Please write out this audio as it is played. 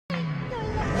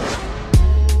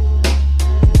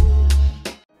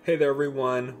Hey there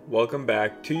everyone, welcome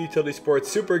back to Utility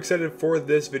Sports. Super excited for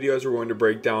this video as we're going to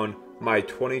break down my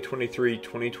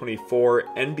 2023-2024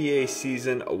 NBA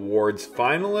season awards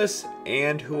finalists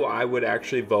and who I would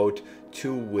actually vote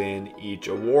to win each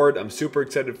award. I'm super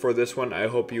excited for this one. I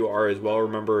hope you are as well.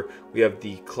 Remember, we have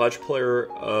the Clutch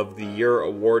Player of the Year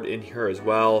award in here as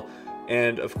well.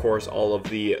 And of course, all of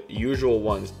the usual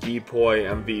ones, Depoy,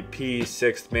 MVP,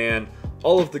 Sixth Man,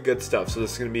 all of the good stuff. So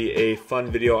this is going to be a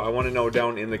fun video. I want to know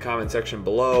down in the comment section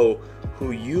below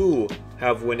who you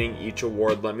have winning each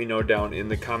award. Let me know down in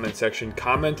the comment section.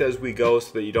 Comment as we go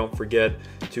so that you don't forget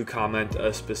to comment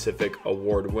a specific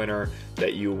award winner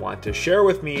that you want to share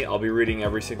with me. I'll be reading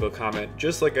every single comment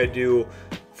just like I do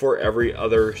for every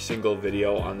other single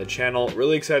video on the channel.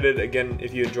 Really excited. Again,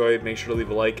 if you enjoyed, make sure to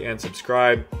leave a like and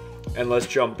subscribe. And let's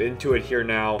jump into it here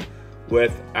now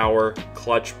with our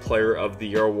Clutch Player of the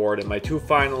Year award. And my two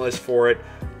finalists for it,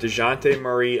 DeJounte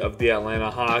Murray of the Atlanta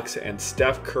Hawks and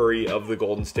Steph Curry of the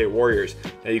Golden State Warriors.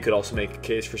 Now you could also make a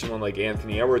case for someone like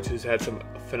Anthony Edwards, who's had some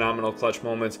phenomenal clutch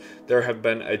moments. There have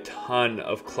been a ton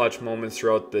of clutch moments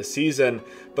throughout this season,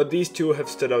 but these two have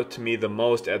stood out to me the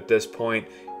most at this point.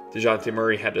 DeJounte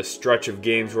Murray had a stretch of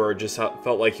games where it just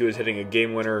felt like he was hitting a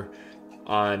game winner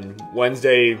on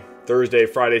Wednesday, Thursday,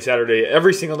 Friday, Saturday,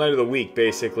 every single night of the week,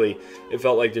 basically. It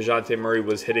felt like DeJounte Murray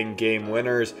was hitting game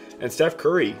winners. And Steph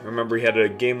Curry, remember he had a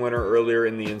game winner earlier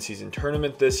in the in-season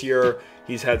tournament this year.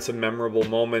 He's had some memorable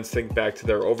moments. Think back to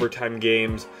their overtime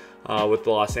games with the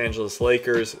Los Angeles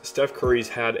Lakers. Steph Curry's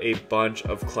had a bunch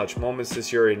of clutch moments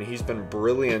this year, and he's been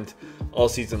brilliant all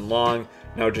season long.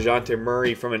 Now, DeJounte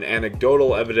Murray, from an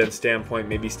anecdotal evidence standpoint,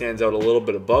 maybe stands out a little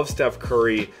bit above Steph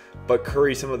Curry, but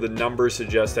Curry, some of the numbers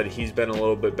suggest that he's been a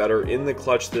little bit better in the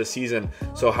clutch this season.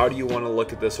 So how do you want to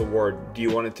look at this award? Do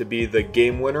you want it to be the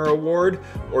game winner award,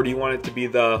 or do you want it to be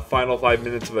the final 5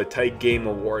 minutes of a tight game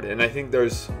award? And I think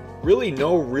there's really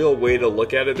no real way to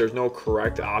look at it. There's no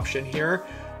correct option here.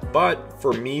 But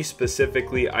for me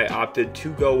specifically, I opted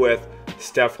to go with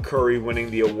Steph Curry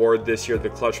winning the award this year, the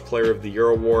Clutch Player of the Year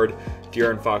award.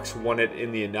 De'Aaron Fox won it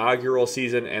in the inaugural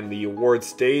season, and the award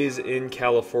stays in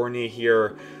California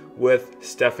here with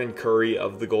Stephen Curry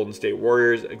of the Golden State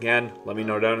Warriors. Again, let me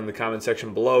know down in the comment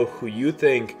section below who you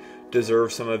think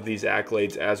deserve some of these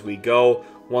accolades as we go.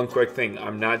 One quick thing,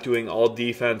 I'm not doing all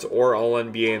defense or all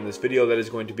NBA in this video. That is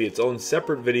going to be its own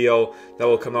separate video that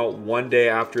will come out one day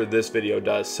after this video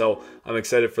does. So I'm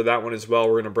excited for that one as well.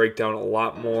 We're going to break down a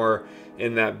lot more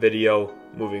in that video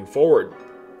moving forward.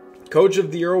 Coach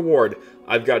of the Year award,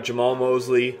 I've got Jamal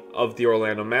Mosley of the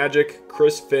Orlando Magic,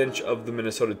 Chris Finch of the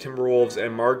Minnesota Timberwolves,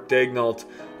 and Mark Daigneault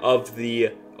of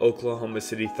the Oklahoma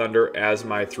City Thunder as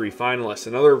my three finalists.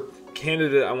 Another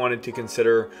candidate I wanted to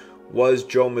consider was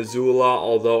Joe Mazzulla,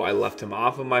 although I left him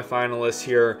off of my finalists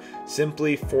here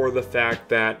simply for the fact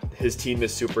that his team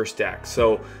is super stacked.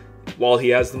 So while he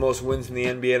has the most wins in the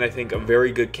NBA and I think a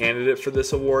very good candidate for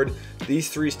this award, these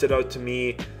three stood out to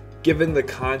me given the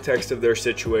context of their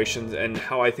situations and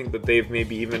how I think that they've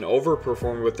maybe even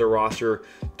overperformed with their roster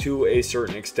to a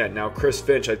certain extent. Now, Chris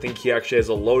Finch, I think he actually has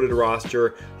a loaded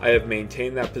roster. I have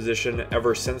maintained that position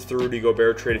ever since the Rudy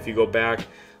Gobert trade. If you go back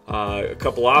a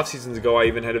couple off seasons ago, I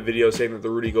even had a video saying that the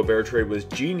Rudy Gobert trade was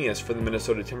genius for the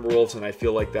Minnesota Timberwolves, and I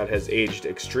feel like that has aged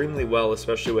extremely well,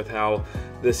 especially with how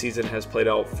this season has played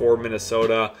out for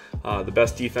Minnesota. The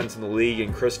best defense in the league,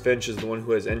 and Chris Finch is the one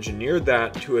who has engineered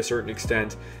that to a certain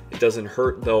extent. It doesn't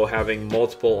hurt, though, having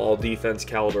multiple all-defense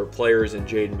caliber players in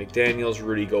Jaden McDaniels,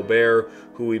 Rudy Gobert,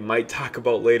 who we might talk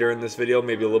about later in this video,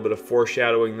 maybe a little bit of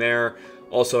foreshadowing there.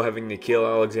 Also having Nickeil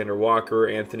Alexander-Walker,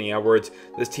 Anthony Edwards.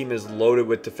 This team is loaded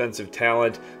with defensive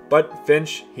talent, but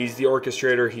Finch, he's the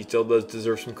orchestrator. He still does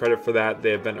deserve some credit for that.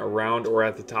 They have been around or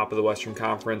at the top of the Western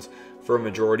Conference for a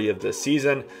majority of this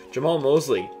season. Jamal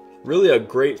Mosley, really a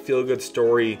great feel-good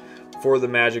story for the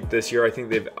Magic this year. I think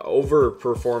they've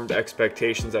overperformed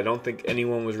expectations. I don't think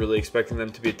anyone was really expecting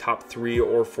them to be a top 3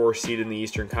 or 4 seed in the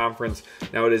Eastern Conference.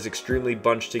 Now it is extremely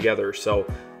bunched together, so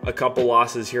a couple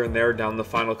losses here and there down the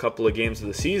final couple of games of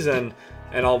the season,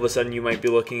 and all of a sudden you might be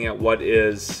looking at what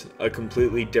is a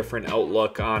completely different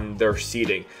outlook on their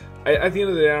seeding. At the end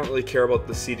of the day, I don't really care about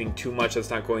the seeding too much. That's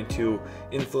not going to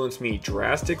influence me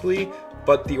drastically,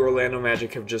 but the Orlando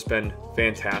Magic have just been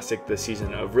fantastic this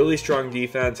season. A really strong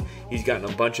defense. He's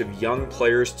gotten a bunch of young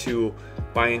players to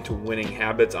buy into winning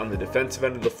habits on the defensive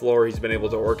end of the floor. He's been able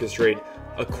to orchestrate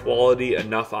a quality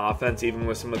enough offense, even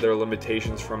with some of their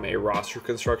limitations from a roster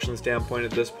construction standpoint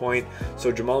at this point.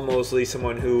 So Jamal Mosley,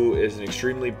 someone who is an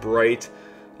extremely bright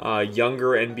younger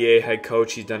NBA head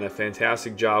coach. He's done a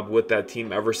fantastic job with that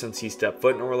team ever since he stepped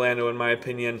foot in Orlando, in my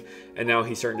opinion. And now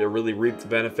he's starting to really reap the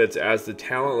benefits as the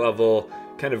talent level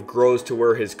kind of grows to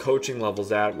where his coaching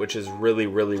level's at, which is really,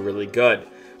 really, really good.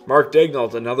 Mark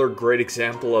Daigneault, another great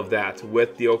example of that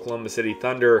with the Oklahoma City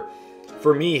Thunder.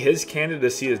 For me, his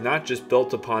candidacy is not just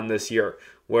built upon this year,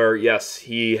 where yes,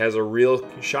 he has a real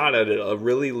shot at it, a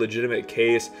really legitimate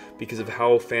case because of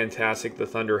how fantastic the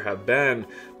Thunder have been,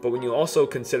 but when you also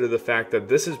consider the fact that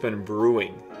this has been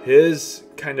brewing, his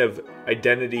kind of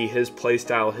identity, his play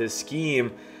style, his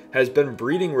scheme has been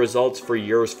breeding results for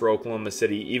years for Oklahoma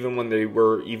City, even when they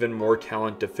were even more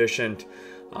talent deficient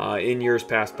in years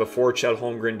past, before Chet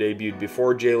Holmgren debuted,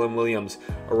 before Jalen Williams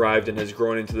arrived and has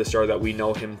grown into the star that we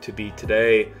know him to be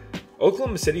today.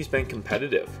 Oklahoma City's been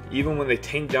competitive. Even when they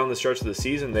tanked down the stretch of the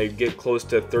season, they get close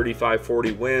to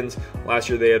 35-40 wins. Last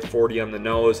year they had 40 on the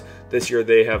nose. This year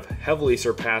they have heavily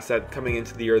surpassed that. Coming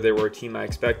into the year, they were a team I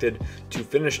expected to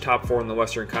finish top 4 in the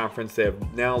Western Conference. They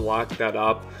have now locked that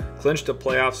up, clinched a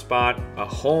playoff spot, a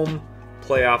home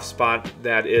playoff spot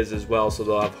that is as well, so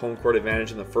they'll have home court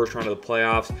advantage in the first round of the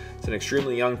playoffs. It's an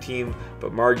extremely young team,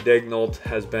 but Mark Daigneault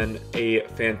has been a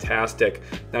fantastic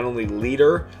not only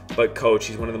leader but coach.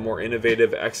 He's one of the more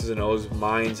innovative X's and O's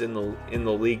minds in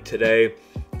the league today.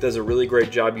 Does a really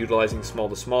great job utilizing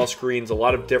small-to-small screens, a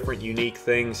lot of different unique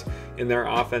things in their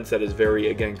offense that is very,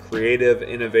 again, creative,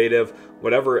 innovative,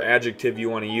 whatever adjective you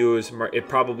want to use. It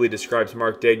probably describes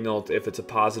Mark Daigneault if it's a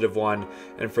positive one,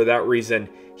 and for that reason,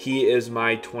 he is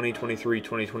my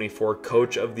 2023-2024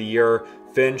 Coach of the Year.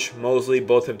 Finch, Mosley,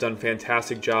 both have done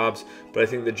fantastic jobs, but I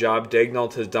think the job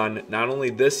Daigneault has done not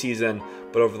only this season,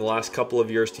 but over the last couple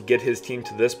of years to get his team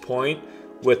to this point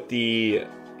with the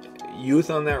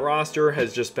youth on that roster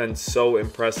has just been so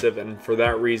impressive, and for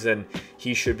that reason,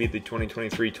 he should be the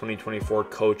 2023-2024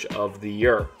 Coach of the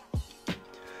Year.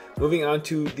 Moving on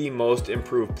to the Most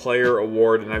Improved Player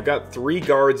award, and I've got 3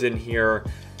 guards in here.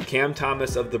 Cam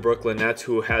Thomas of the Brooklyn Nets,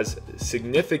 who has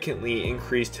significantly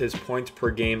increased his points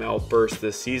per game outburst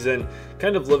this season,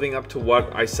 kind of living up to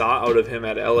what I saw out of him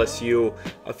at LSU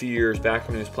a few years back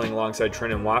when he was playing alongside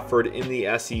Trendon Watford in the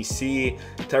SEC.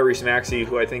 Tyrese Maxey,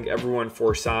 who I think everyone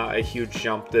foresaw a huge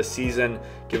jump this season,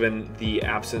 given the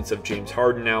absence of James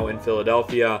Harden now in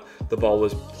Philadelphia. The ball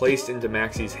was placed into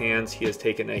Maxey's hands. He has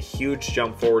taken a huge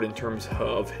jump forward in terms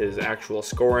of his actual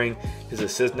scoring. His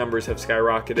assist numbers have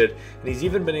skyrocketed, and he's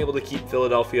even been able to keep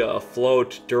Philadelphia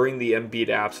afloat during the Embiid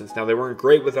absence. Now, they weren't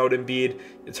great without Embiid.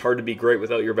 It's hard to be great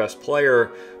without your best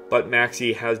player, but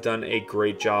Maxey has done a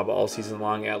great job all season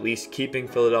long, at least keeping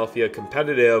Philadelphia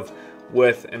competitive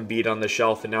with Embiid on the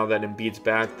shelf. And now that Embiid's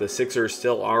back, the Sixers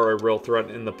still are a real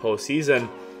threat in the postseason.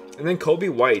 And then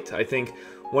Coby White, I think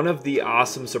one of the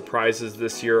awesome surprises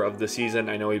this year of the season.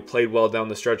 I know he played well down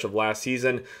the stretch of last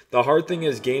season. The hard thing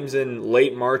is games in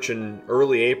late March and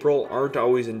early April aren't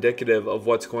always indicative of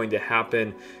what's going to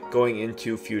happen going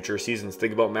into future seasons.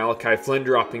 Think about Malachi Flynn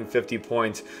dropping 50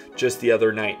 points just the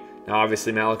other night. Now,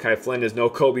 obviously, Malachi Flynn is no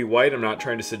Coby White. I'm not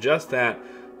trying to suggest that,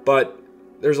 but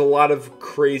there's a lot of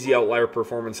crazy outlier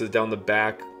performances down the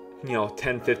back,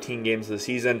 10, 15 games of the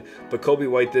season. But Coby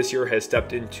White this year has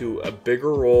stepped into a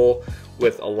bigger role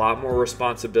with a lot more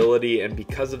responsibility, and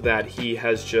because of that, he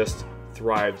has just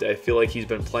thrived. I feel like he's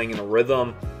been playing in a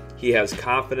rhythm. He has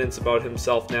confidence about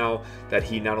himself now that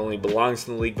he not only belongs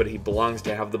in the league, but he belongs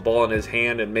to have the ball in his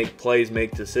hand and make plays,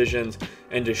 make decisions,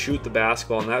 and to shoot the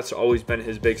basketball. And that's always been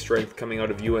his big strength coming out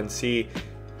of UNC.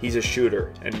 He's a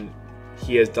shooter, and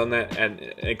he has done that at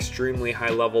an extremely high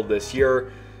level this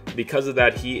year. Because of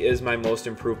that, he is my Most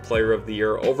Improved Player of the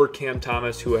Year over Cam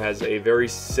Thomas, who has a very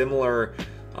similar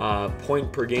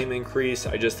point per game increase.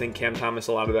 I just think Cam Thomas,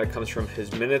 a lot of that comes from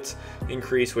his minutes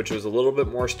increase, which was a little bit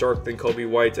more stark than Coby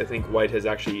White's. I think White has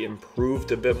actually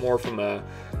improved a bit more from a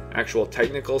actual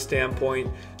technical standpoint.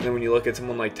 And then when you look at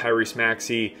someone like Tyrese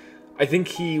Maxey, I think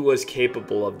he was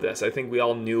capable of this. I think we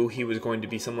all knew he was going to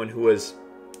be someone who was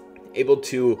able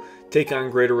to take on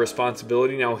greater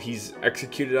responsibility. Now, he's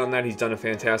executed on that. He's done a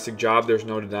fantastic job. There's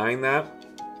no denying that.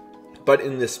 But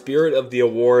in the spirit of the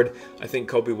award, I think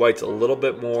Coby White's a little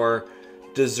bit more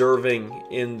deserving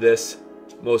in this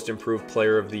Most Improved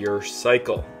Player of the Year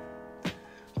cycle.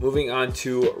 Moving on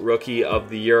to Rookie of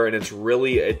the Year, and it's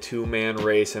really a two-man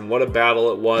race, and what a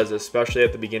battle it was, especially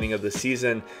at the beginning of the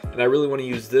season. And I really want to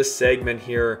use this segment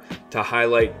here to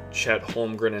highlight Chet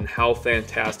Holmgren and how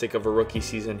fantastic of a rookie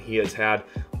season he has had.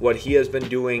 What he has been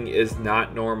doing is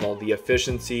not normal. The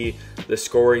efficiency, the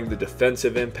scoring, the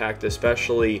defensive impact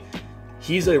especially.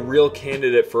 He's a real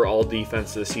candidate for all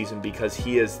defense this season because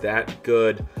he is that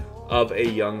good of a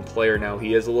young player. Now,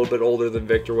 he is a little bit older than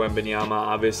Victor Wembanyama,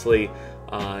 obviously,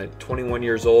 21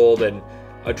 years old, and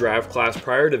a draft class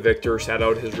prior to Victor sat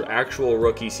out his actual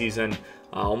rookie season,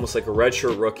 almost like a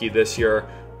redshirt rookie this year,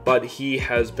 but he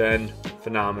has been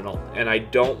phenomenal. And I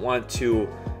don't want to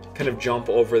kind of jump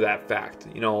over that fact.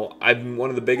 You know, I'm one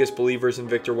of the biggest believers in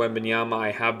Victor Wembanyama.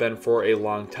 I have been for a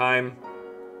long time.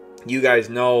 You guys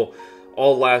know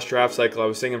all last draft cycle I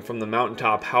was singing from the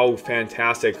mountaintop how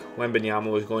fantastic Wembanyama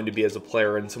was going to be as a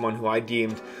player, and someone who I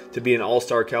deemed to be an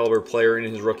all-star caliber player in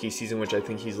his rookie season, which I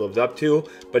think he's lived up to.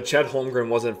 But Chet Holmgren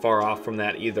wasn't far off from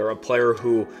that either. A player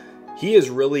who he is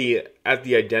really at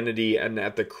the identity and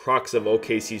at the crux of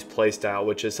OKC's play style,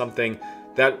 which is something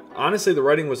that honestly the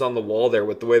writing was on the wall there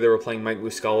with the way they were playing Mike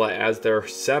Muscala as their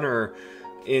center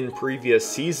in previous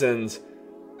seasons.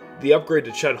 The upgrade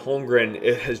to Chet Holmgren,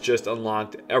 it has just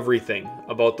unlocked everything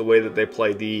about the way that they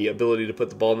play. The ability to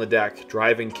put the ball in the deck,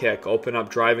 drive and kick, open up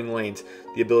driving lanes,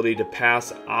 the ability to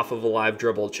pass off of a live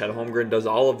dribble. Chet Holmgren does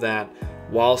all of that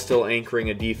while still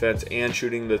anchoring a defense and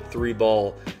shooting the three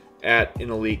ball at an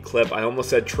elite clip. I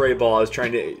almost said Trey ball. I was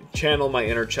trying to channel my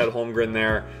inner Chet Holmgren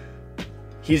there.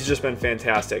 He's just been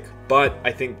fantastic. But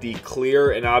I think the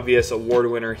clear and obvious award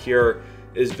winner here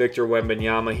is Victor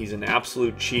Wembanyama. He's an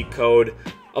absolute cheat code.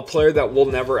 A player that we'll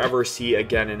never ever see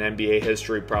again in NBA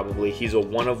history probably. He's a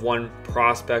one-of-one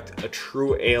prospect, a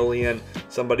true alien,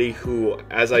 somebody who,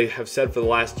 as I have said for the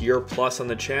last year plus on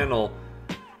the channel,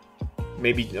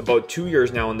 maybe about 2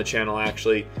 years now on the channel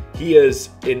actually, he is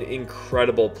an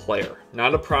incredible player.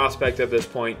 Not a prospect at this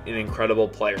point, an incredible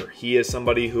player. He is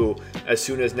somebody who, as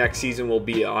soon as next season, will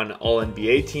be on all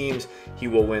NBA teams. He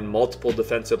will win multiple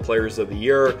Defensive Players of the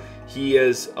Year. He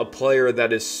is a player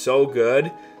that is so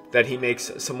good that he makes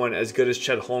someone as good as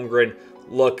Chet Holmgren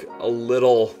look a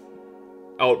little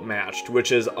outmatched,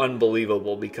 which is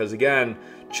unbelievable because, again,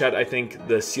 Chet, I think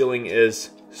the ceiling is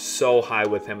so high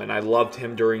with him, and I loved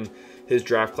him during his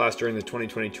draft class, during the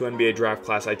 2022 NBA draft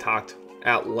class. I talked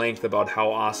at length about how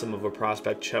awesome of a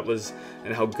prospect Chet was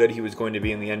and how good he was going to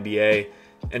be in the NBA,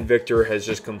 and Victor has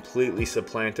just completely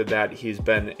supplanted that. He's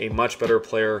been a much better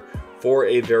player for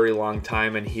a very long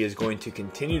time, and he is going to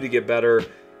continue to get better.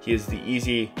 He is the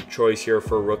easy choice here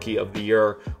for Rookie of the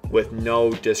Year with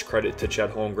no discredit to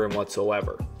Chet Holmgren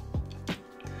whatsoever.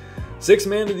 Sixth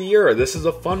Man of the Year. This is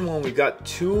a fun one. We've got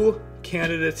two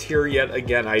candidates here yet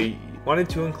again. I wanted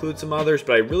to include some others,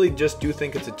 but I really just do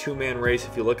think it's a two-man race.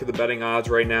 If you look at the betting odds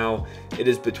right now, it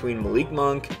is between Malik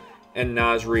Monk and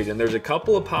Naz Reid. And there's a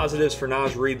couple of positives for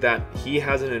Naz Reid that he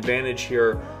has an advantage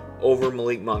here over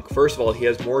Malik Monk. First of all, he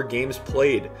has more games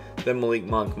played than Malik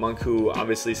Monk. Monk, who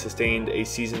obviously sustained a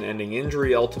season-ending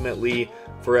injury ultimately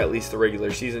for at least the regular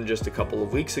season just a couple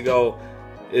of weeks ago,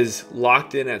 is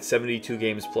locked in at 72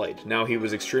 games played. Now, he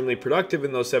was extremely productive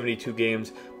in those 72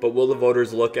 games, but will the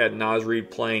voters look at Naz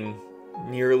Reid playing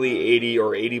nearly 80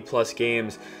 or 80 plus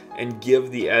games and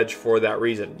give the edge for that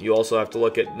reason? You also have to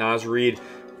look at Naz Reid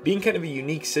being kind of a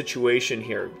unique situation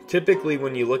here. Typically,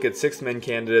 when you look at sixth man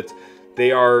candidates,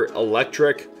 they are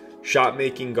electric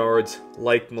shot-making guards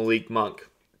like Malik Monk.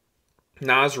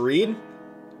 Naz Reid,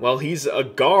 well, he's a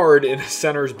guard in a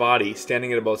center's body,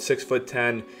 standing at about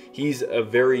 6'10". He's a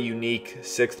very unique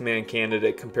sixth man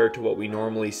candidate compared to what we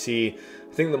normally see.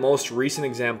 I think the most recent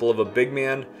example of a big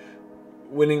man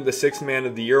winning the Sixth Man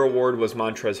of the Year award was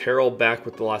Montrezl Harrell back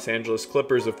with the Los Angeles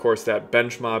Clippers. Of course, that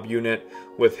bench mob unit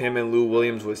with him and Lou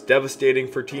Williams was devastating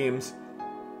for teams.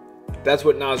 That's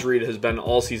what Naz Reid has been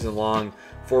all season long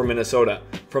for Minnesota.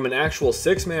 From an actual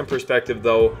six-man perspective,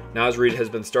 though, Naz Reid has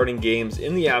been starting games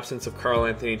in the absence of Karl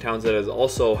Anthony Towns. That has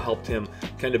also helped him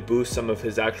kind of boost some of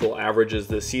his actual averages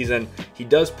this season. He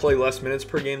does play less minutes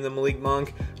per game than Malik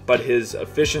Monk, but his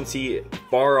efficiency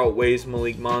far outweighs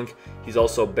Malik Monk. He's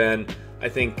also been, I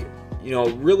think,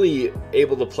 really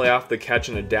able to play off the catch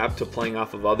and adapt to playing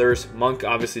off of others. Monk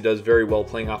obviously does very well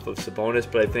playing off of Sabonis,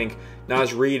 but I think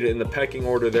Naz Reid in the pecking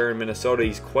order there in Minnesota,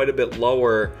 he's quite a bit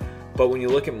lower. But when you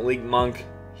look at Malik Monk,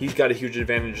 he's got a huge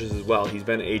advantage as well. He's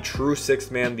been a true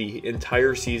sixth man the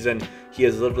entire season. He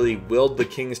has literally willed the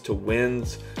Kings to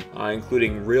wins,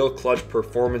 including real clutch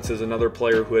performances. Another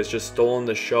player who has just stolen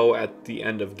the show at the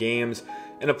end of games,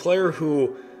 and a player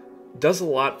who does a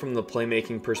lot from the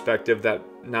playmaking perspective that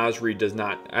Naz Reid does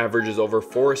not. Averages over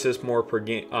 4 assists more per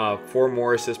game, 4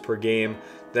 more assists per game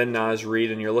than Naz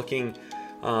Reid. And you're looking,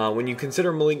 when you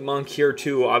consider Malik Monk here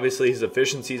too, obviously his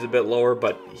efficiency is a bit lower,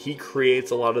 but he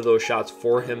creates a lot of those shots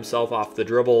for himself off the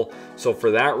dribble. So for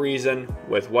that reason,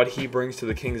 with what he brings to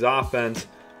the Kings offense,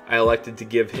 I elected to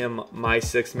give him my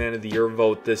Sixth Man of the Year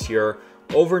vote this year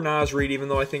over Naz Reid, even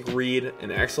though I think Reid,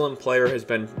 an excellent player, has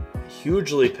been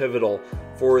hugely pivotal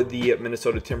for the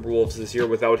Minnesota Timberwolves this year.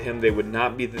 Without him, they would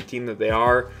not be the team that they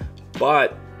are.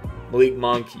 But Malik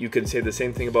Monk, you can say the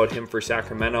same thing about him for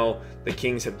Sacramento. The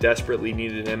Kings have desperately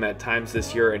needed him at times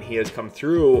this year, and he has come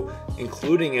through,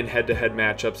 including in head-to-head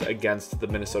matchups against the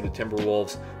Minnesota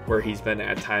Timberwolves, where he's been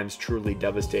at times truly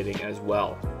devastating as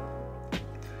well.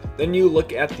 Then you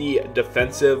look at the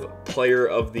Defensive Player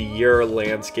of the Year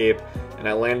landscape, and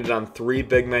I landed on 3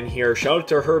 big men here. Shout out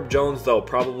to Herb Jones, though.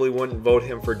 Probably wouldn't vote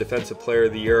him for Defensive Player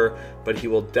of the Year, but he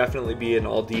will definitely be an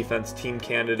all-defense team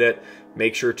candidate.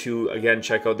 Make sure to, again,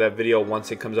 check out that video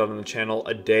once it comes out on the channel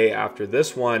a day after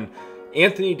this one.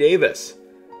 Anthony Davis,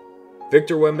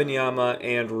 Victor Wembanyama,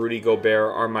 and Rudy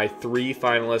Gobert are my 3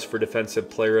 finalists for Defensive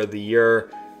Player of the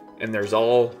Year, and there's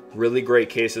all really great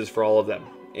cases for all of them.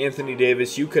 Anthony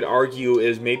Davis, you could argue,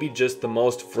 is maybe just the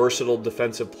most versatile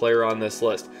defensive player on this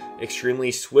list. Extremely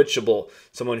switchable,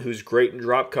 someone who's great in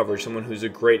drop coverage, someone who's a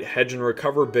great hedge and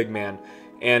recover big man,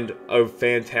 and a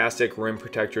fantastic rim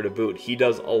protector to boot. He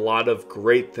does a lot of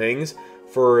great things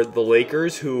for the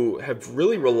Lakers, who have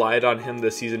really relied on him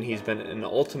this season. He's been an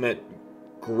ultimate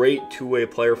great two-way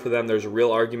player for them. There's a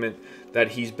real argument that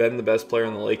he's been the best player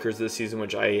in the Lakers this season,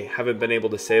 which I haven't been able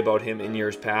to say about him in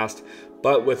years past.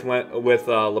 But with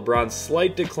LeBron's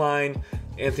slight decline,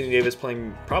 Anthony Davis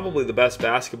playing probably the best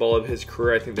basketball of his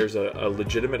career, I think there's a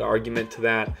legitimate argument to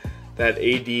that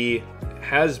AD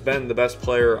has been the best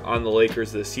player on the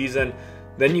Lakers this season.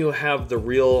 Then you have the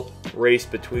real race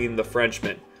between the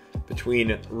Frenchmen,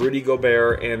 between Rudy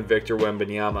Gobert and Victor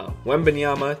Wembanyama.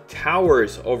 Wembanyama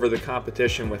towers over the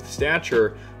competition with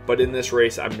stature, but in this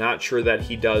race, I'm not sure that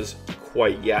he does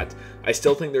quite yet. I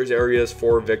still think there's areas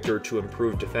for Victor to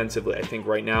improve defensively. I think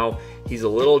right now he's a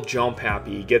little jump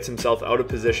happy. He gets himself out of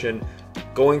position,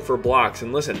 going for blocks.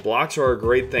 And listen, blocks are a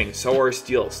great thing. So are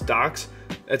steals. Stocks,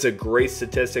 that's a great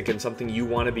statistic and something you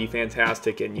want to be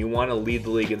fantastic in. You want to lead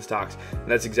the league in stocks.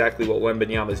 And that's exactly what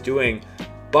Wembanyama is doing.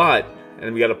 But,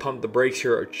 and we got to pump the brakes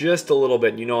here just a little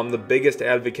bit. You know, I'm the biggest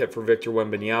advocate for Victor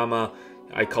Wembanyama.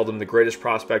 I called him the greatest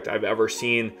prospect I've ever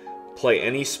seen play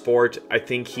any sport. I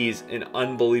think he's an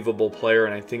unbelievable player,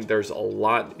 and I think there's a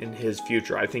lot in his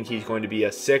future. I think he's going to be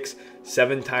a 6,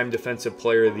 7-time Defensive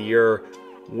Player of the Year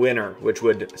winner, which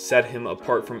would set him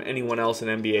apart from anyone else in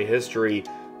NBA history,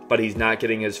 but he's not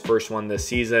getting his first one this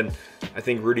season. I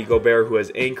think Rudy Gobert, who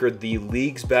has anchored the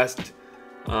league's best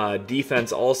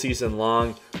defense all season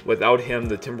long, without him,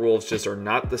 the Timberwolves just are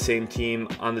not the same team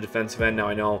on the defensive end. Now,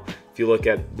 I know if you look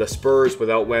at the Spurs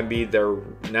without Wemby, their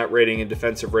net rating and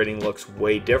defensive rating looks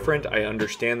way different. I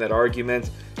understand that argument.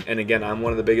 And again, I'm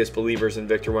one of the biggest believers in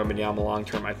Victor Wembanyama long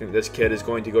term. I think this kid is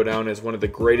going to go down as one of the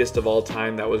greatest of all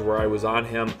time. That was where I was on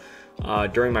him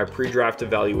during my pre-draft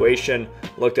evaluation.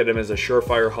 Looked at him as a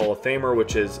surefire Hall of Famer,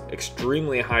 which is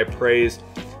extremely high praise.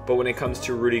 But when it comes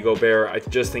to Rudy Gobert, I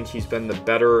just think he's been the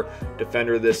better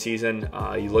defender this season.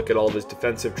 You look at all of his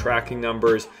defensive tracking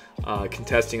numbers,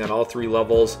 contesting on all 3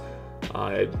 levels.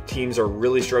 Teams are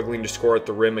really struggling to score at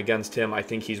the rim against him. I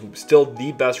think he's still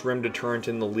the best rim deterrent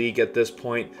in the league at this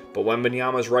point. But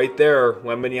Wembanyama's right there.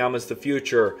 Wembanyama's the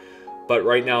future. But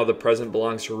right now, the present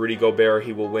belongs to Rudy Gobert.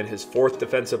 He will win his 4th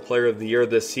Defensive Player of the Year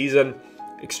this season.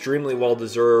 Extremely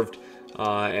well-deserved.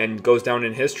 And goes down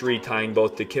in history, tying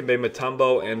both Dikembe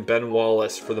Mutombo and Ben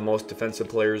Wallace for the most Defensive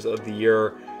Players of the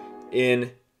Year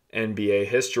in NBA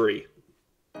history.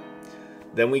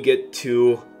 Then we get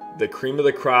to the cream of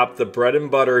the crop, the bread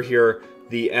and butter here,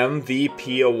 the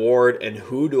MVP award. And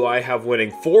who do I have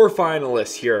winning? 4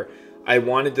 finalists here. I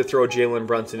wanted to throw Jalen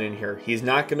Brunson in here. He's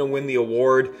not going to win the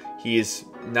award. He's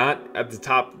not at the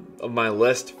top of my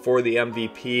list for the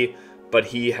MVP, but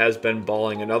he has been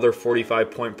balling. Another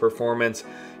 45-point performance.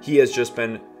 He has just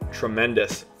been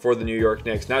tremendous for the New York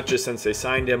Knicks, not just since they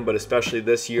signed him, but especially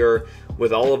this year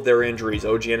with all of their injuries.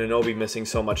 OG Anunoby missing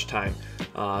so much time,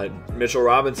 Mitchell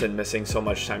Robinson missing so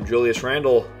much time, Julius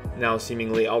Randle now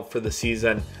seemingly out for the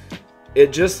season.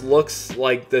 It just looks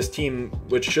like this team,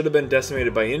 which should have been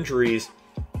decimated by injuries,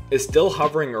 is still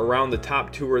hovering around the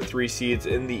top 2 or 3 seeds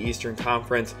in the Eastern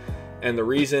Conference. And the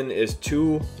reason is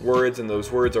 2 words, and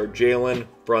those words are Jalen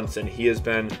Brunson. He has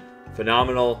been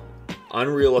phenomenal,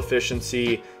 unreal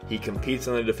efficiency. He competes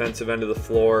on the defensive end of the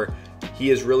floor.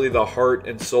 He is really the heart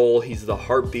and soul. He's the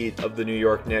heartbeat of the New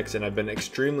York Knicks, and I've been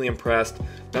extremely impressed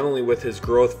not only with his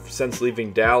growth since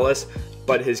leaving Dallas,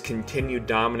 but his continued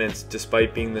dominance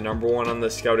despite being the #1 on the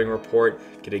scouting report,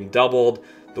 getting doubled.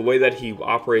 The way that he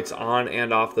operates on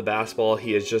and off the basketball,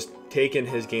 he has just taken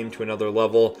his game to another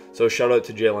level. So shout out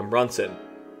to Jalen Brunson.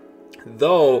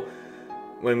 Though,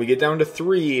 when we get down to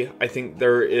 3, I think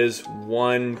there is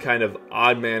one kind of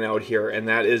odd man out here, and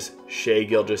that is Shai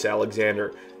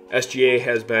Gilgeous-Alexander. SGA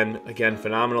has been, again,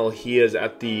 phenomenal. He is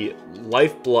at the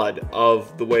lifeblood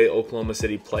of the way Oklahoma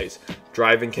City plays.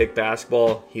 Drive and kick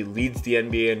basketball. He leads the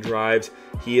NBA in drives.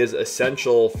 He is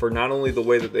essential for not only the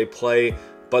way that they play,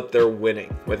 but they're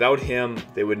winning. Without him,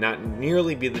 they would not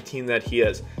nearly be the team that he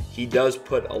is. He does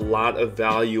put a lot of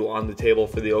value on the table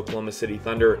for the Oklahoma City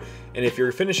Thunder. And if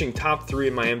you're finishing top 3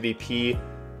 in my MVP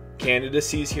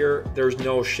candidacies here, there's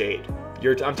no shade.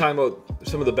 I'm talking about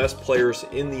some of the best players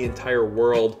in the entire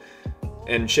world,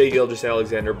 and Shai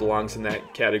Gilgeous-Alexander belongs in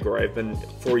that category. I've been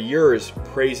for years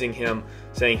praising him,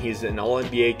 saying he's an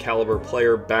all-NBA caliber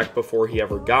player back before he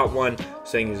ever got one,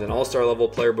 saying he's an all-star level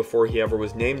player before he ever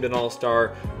was named an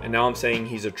all-star, and now I'm saying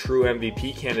he's a true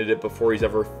MVP candidate before he's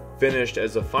ever finished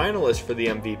as a finalist for the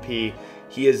MVP.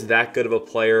 He is that good of a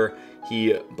player.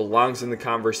 He belongs in the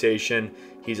conversation.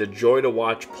 He's a joy to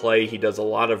watch play. He does a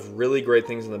lot of really great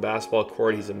things in the basketball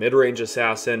court. He's a mid-range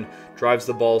assassin, drives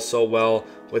the ball so well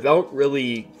without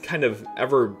really kind of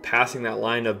ever passing that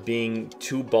line of being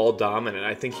too ball dominant.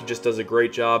 I think he just does a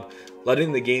great job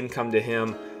letting the game come to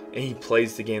him, and he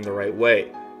plays the game the right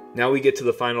way. Now we get to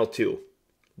the final 2.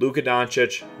 Luka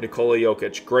Doncic, Nikola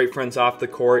Jokic. Great friends off the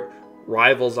court,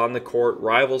 rivals on the court,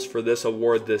 rivals for this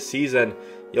award this season.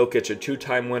 Jokic, a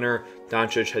 2-time winner.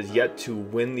 Doncic has yet to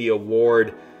win the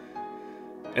award.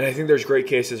 And I think there's great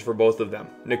cases for both of them.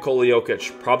 Nikola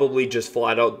Jokic, probably just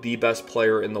flat out the best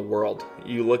player in the world.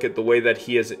 You look at the way that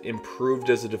he has improved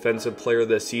as a defensive player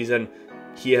this season.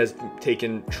 He has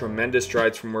taken tremendous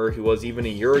strides from where he was even a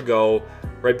year ago,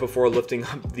 right before lifting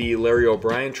up the Larry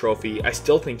O'Brien trophy. I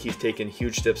still think he's taken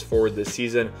huge steps forward this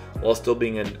season while still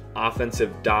being an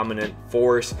offensive dominant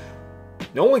force.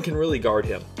 No one can really guard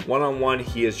him. One-on-one,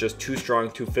 he is just too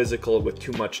strong, too physical, with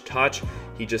too much touch.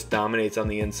 He just dominates on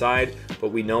the inside,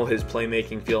 but we know his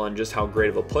playmaking feel and just how great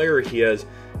of a player he is.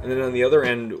 And then on the other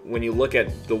end, when you look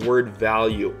at the word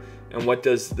value, and what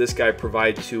does this guy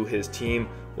provide to his team?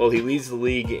 Well, he leads the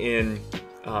league in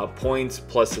points,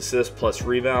 plus assists, plus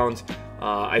rebounds,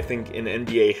 I think in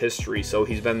NBA history. So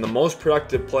he's been the most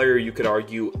productive player, you could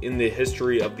argue, in the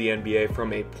history of the NBA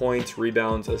from a points,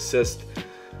 rebounds, assist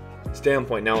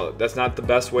standpoint. Now, that's not the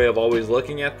best way of always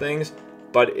looking at things,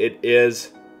 but it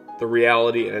is the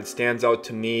reality, and it stands out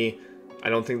to me. I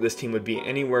don't think this team would be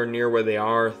anywhere near where they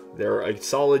are. They're a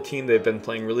solid team. They've been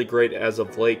playing really great as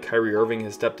of late. Kyrie Irving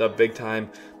has stepped up big time,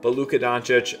 but Luka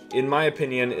Doncic, in my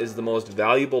opinion, is the most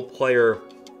valuable player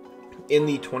in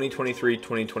the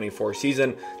 2023-2024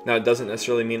 season. Now, it doesn't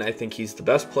necessarily mean I think he's the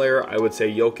best player. I would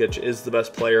say Jokic is the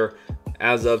best player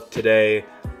as of today,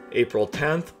 April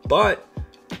 10th, but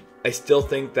I still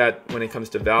think that when it comes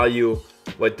to value,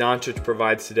 what Doncic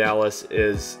provides to Dallas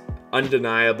is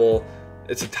undeniable.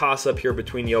 It's a toss-up here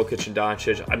between Jokic and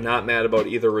Doncic. I'm not mad about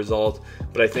either result,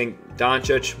 but I think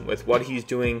Doncic, with what he's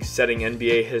doing, setting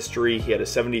NBA history, he had a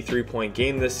 73-point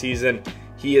game this season.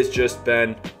 He has just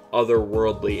been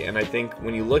otherworldly, and I think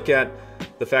when you look at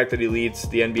the fact that he leads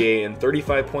the NBA in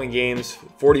 35-point games,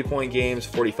 40-point games,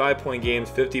 45-point games,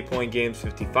 50-point games,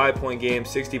 55-point games,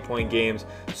 60-point games,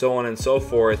 so on and so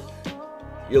forth,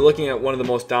 you're looking at one of the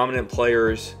most dominant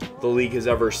players the league has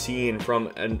ever seen from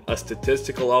a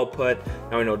statistical output.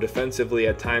 Now, I know defensively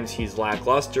at times he's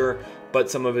lackluster, but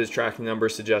some of his tracking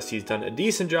numbers suggest he's done a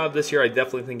decent job this year. I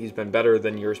definitely think he's been better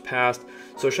than years past.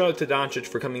 So shout out to Doncic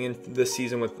for coming in this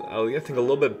season with, I think, a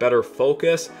little bit better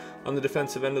focus on the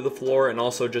defensive end of the floor and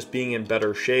also just being in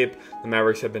better shape. The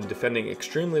Mavericks have been defending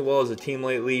extremely well as a team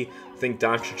lately. I think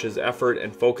Doncic's effort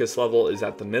and focus level is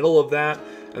at the middle of that.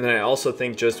 And then I also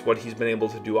think just what he's been able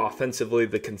to do offensively,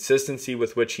 the consistency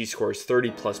with which he scores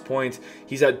 30-plus points.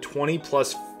 He's had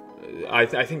 20-plus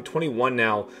I think 21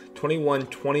 now, 21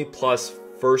 20-plus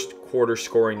first quarter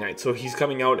scoring nights. So he's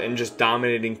coming out and just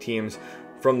dominating teams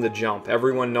from the jump.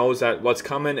 Everyone knows that what's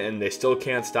coming, and they still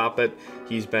can't stop it.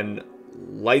 He's been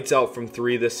lights out from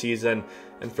 3 this season,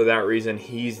 and for that reason,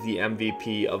 he's the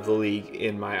MVP of the league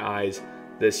in my eyes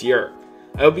this year.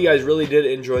 I hope you guys really did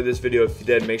enjoy this video. If you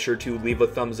did, make sure to leave a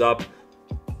thumbs up.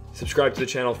 Subscribe to the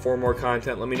channel for more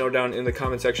content. Let me know down in the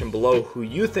comment section below who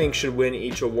you think should win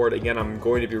each award. Again, I'm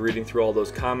going to be reading through all those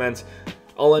comments.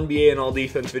 All NBA and all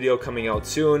defense video coming out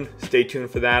soon. Stay tuned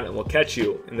for that, and we'll catch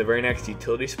you in the very next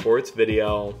Utility Sports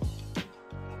video.